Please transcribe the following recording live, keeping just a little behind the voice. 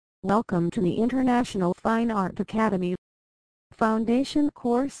Welcome to the International Fine Art Academy. Foundation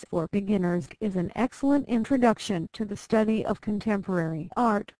Course for Beginners is an excellent introduction to the study of contemporary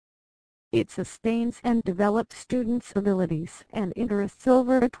art. It sustains and develops students' abilities and interests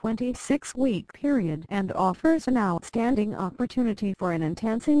over a 26-week period and offers an outstanding opportunity for an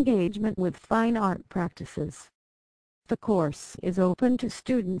intense engagement with fine art practices. The course is open to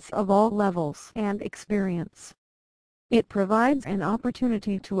students of all levels and experience. It provides an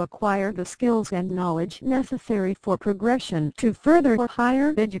opportunity to acquire the skills and knowledge necessary for progression to further or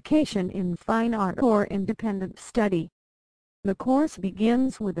higher education in fine art or independent study. The course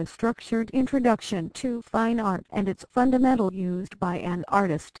begins with a structured introduction to fine art and its fundamental used by an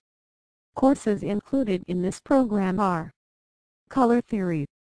artist. Courses included in this program are color theory,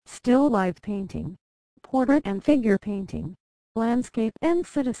 still life painting, portrait and figure painting, landscape and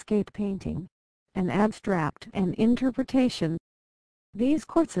cityscape painting, and abstract and interpretation. These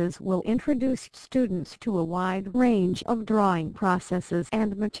courses will introduce students to a wide range of drawing processes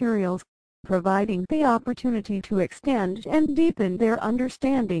and materials, providing the opportunity to extend and deepen their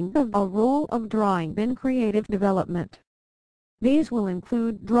understanding of the role of drawing in creative development. These will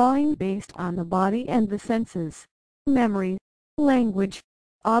include drawing based on the body and the senses, memory, language,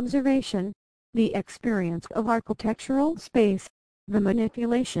 observation, the experience of architectural space, the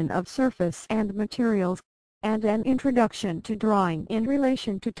manipulation of surface and materials, and an introduction to drawing in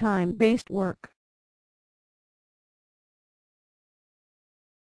relation to time-based work.